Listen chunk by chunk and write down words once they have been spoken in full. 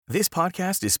This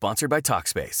podcast is sponsored by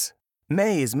Talkspace.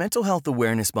 May is Mental Health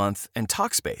Awareness Month, and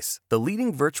Talkspace, the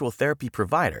leading virtual therapy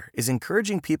provider, is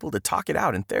encouraging people to talk it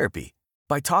out in therapy.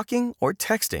 By talking or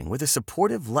texting with a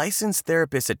supportive, licensed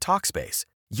therapist at Talkspace,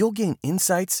 you'll gain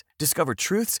insights, discover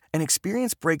truths, and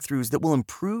experience breakthroughs that will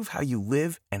improve how you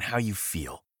live and how you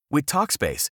feel. With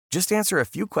Talkspace, just answer a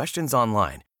few questions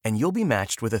online, and you'll be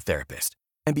matched with a therapist.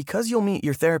 And because you'll meet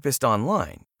your therapist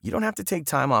online, you don't have to take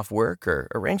time off work or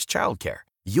arrange childcare.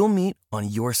 You'll meet on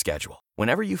your schedule,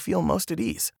 whenever you feel most at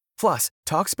ease. Plus,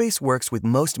 Talkspace works with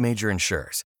most major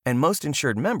insurers, and most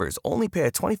insured members only pay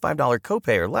a $25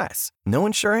 copay or less. No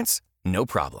insurance? No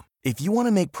problem. If you want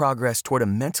to make progress toward a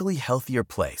mentally healthier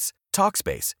place,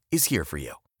 Talkspace is here for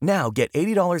you. Now get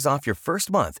 $80 off your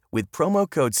first month with promo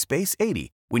code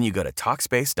SPACE80 when you go to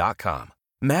Talkspace.com.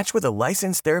 Match with a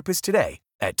licensed therapist today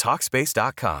at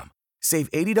Talkspace.com.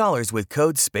 Save $80 with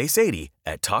code SPACE80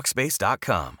 at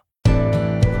Talkspace.com.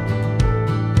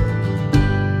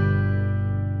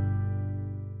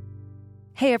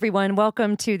 Hey everyone,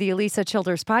 welcome to the Elisa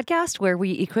Childers podcast, where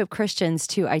we equip Christians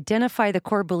to identify the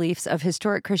core beliefs of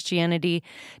historic Christianity,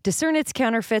 discern its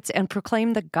counterfeits, and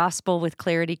proclaim the gospel with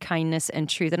clarity, kindness, and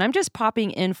truth. And I'm just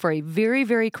popping in for a very,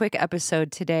 very quick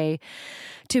episode today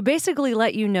to basically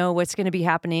let you know what's going to be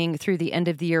happening through the end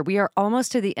of the year. We are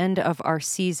almost to the end of our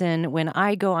season when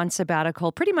I go on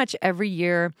sabbatical pretty much every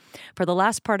year for the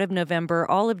last part of November,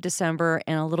 all of December,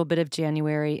 and a little bit of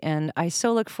January. And I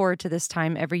so look forward to this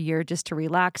time every year just to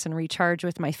relax and recharge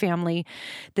with my family.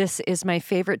 This is my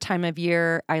favorite time of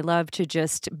year. I love to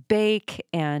just bake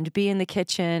and be in the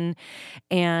kitchen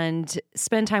and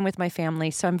spend time with my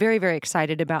family. So I'm very, very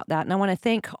excited about that. And I want to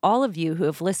thank all of you who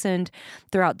have listened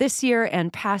throughout this year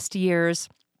and past years.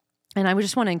 And I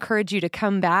just want to encourage you to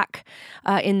come back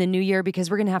in the new year, because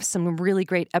we're going to have some really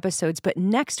great episodes. But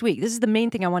next week, this is the main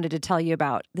thing I wanted to tell you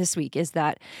about this week, is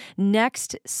that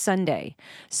next Sunday,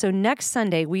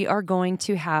 we are going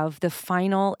to have the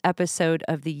final episode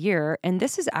of the year. And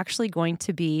this is actually going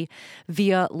to be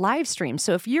via live stream.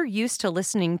 So if you're used to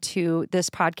listening to this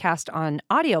podcast on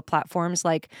audio platforms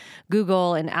like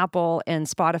Google and Apple and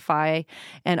Spotify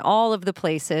and all of the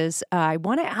places, I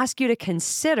want to ask you to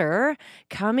consider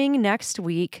coming next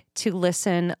week to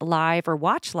listen live, or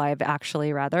watch live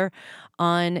actually rather,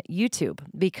 on YouTube.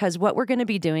 Because what we're going to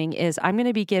be doing is I'm going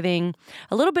to be giving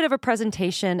a little bit of a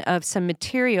presentation of some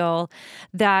material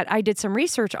that I did some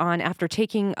research on after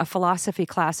taking a philosophy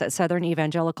class at Southern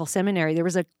Evangelical Seminary. There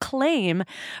was a claim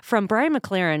from Brian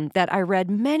McLaren that I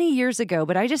read many years ago,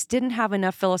 but I just didn't have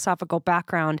enough philosophical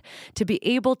background to be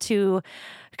able to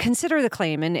consider the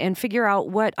claim and figure out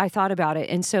what I thought about it.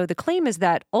 And so the claim is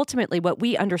that ultimately what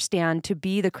we understand to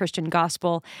be the Christian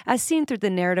gospel, as seen through the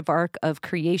narrative arc of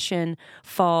creation,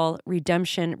 fall,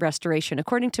 redemption, restoration.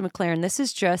 According to McLaren, this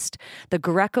is just the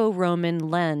Greco-Roman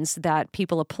lens that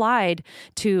people applied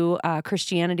to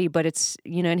Christianity, but it's,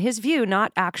 in his view,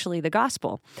 not actually the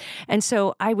gospel. And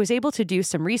so I was able to do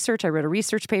some research. I wrote a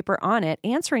research paper on it,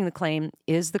 answering the claim,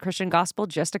 is the Christian gospel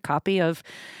just a copy of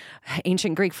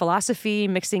ancient Greek philosophy,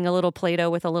 mixing a little Plato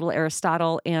with a little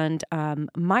Aristotle? And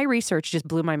my research just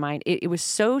blew my mind. It was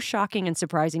so shocking and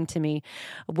surprising to me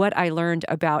what I learned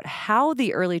about how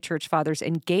the early church fathers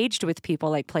engaged with people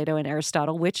like Plato and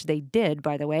Aristotle, which they did,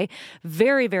 by the way.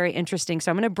 Very, very interesting. So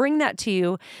I'm going to bring that to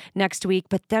you next week,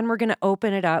 but then we're going to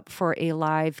open it up for a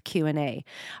live Q&A.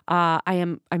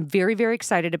 I'm very, very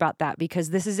excited about that, because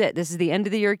this is it. This is the end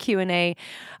of the year Q&A.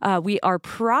 We are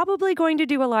probably going to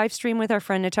do a live stream with our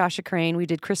friend Natasha Crane. We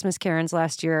did Christmas Karens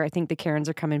last year. I think the Karens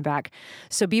are coming back.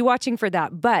 So be watching for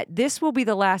that. But this will be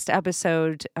the last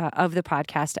episode of the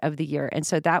podcast of the year. And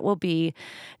so that will be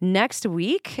next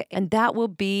week, and that will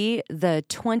be the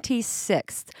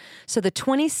 26th. So the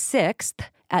 26th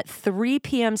at 3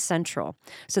 p.m. Central.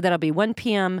 So that'll be 1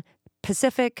 p.m.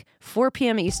 Pacific, 4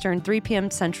 p.m. Eastern, 3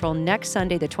 p.m. Central. Next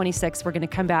Sunday, the 26th, we're going to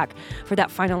come back for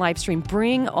that final live stream.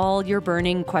 Bring all your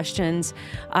burning questions.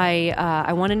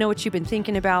 I want to know what you've been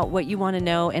thinking about, what you want to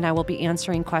know, and I will be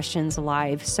answering questions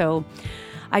live. So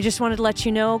I just wanted to let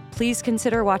you know, please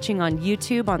consider watching on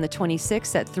YouTube on the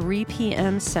 26th at 3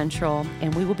 p.m. Central,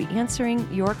 and we will be answering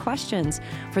your questions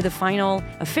for the final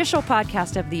official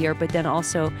podcast of the year, but then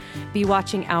also be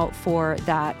watching out for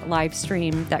that live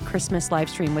stream, that Christmas live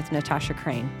stream with Natasha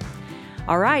Crane.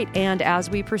 All right, and as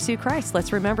we pursue Christ,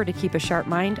 let's remember to keep a sharp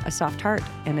mind, a soft heart,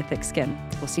 and a thick skin.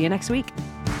 We'll see you next week.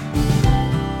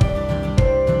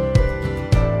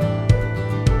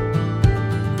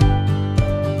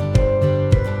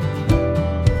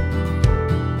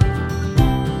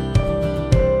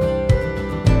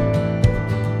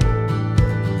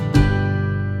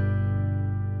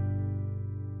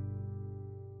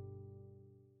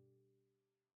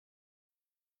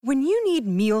 When you need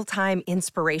mealtime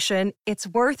inspiration, it's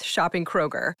worth shopping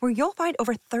Kroger, where you'll find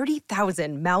over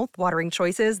 30,000 mouth-watering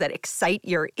choices that excite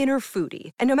your inner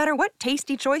foodie. And no matter what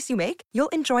tasty choice you make,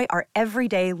 you'll enjoy our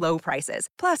everyday low prices,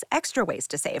 plus extra ways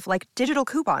to save, like digital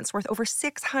coupons worth over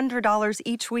 $600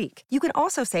 each week. You can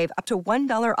also save up to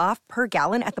 $1 off per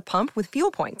gallon at the pump with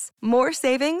fuel points. More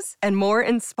savings and more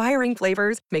inspiring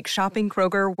flavors make shopping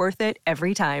Kroger worth it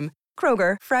every time.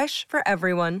 Kroger, fresh for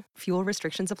everyone. Fuel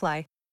restrictions apply.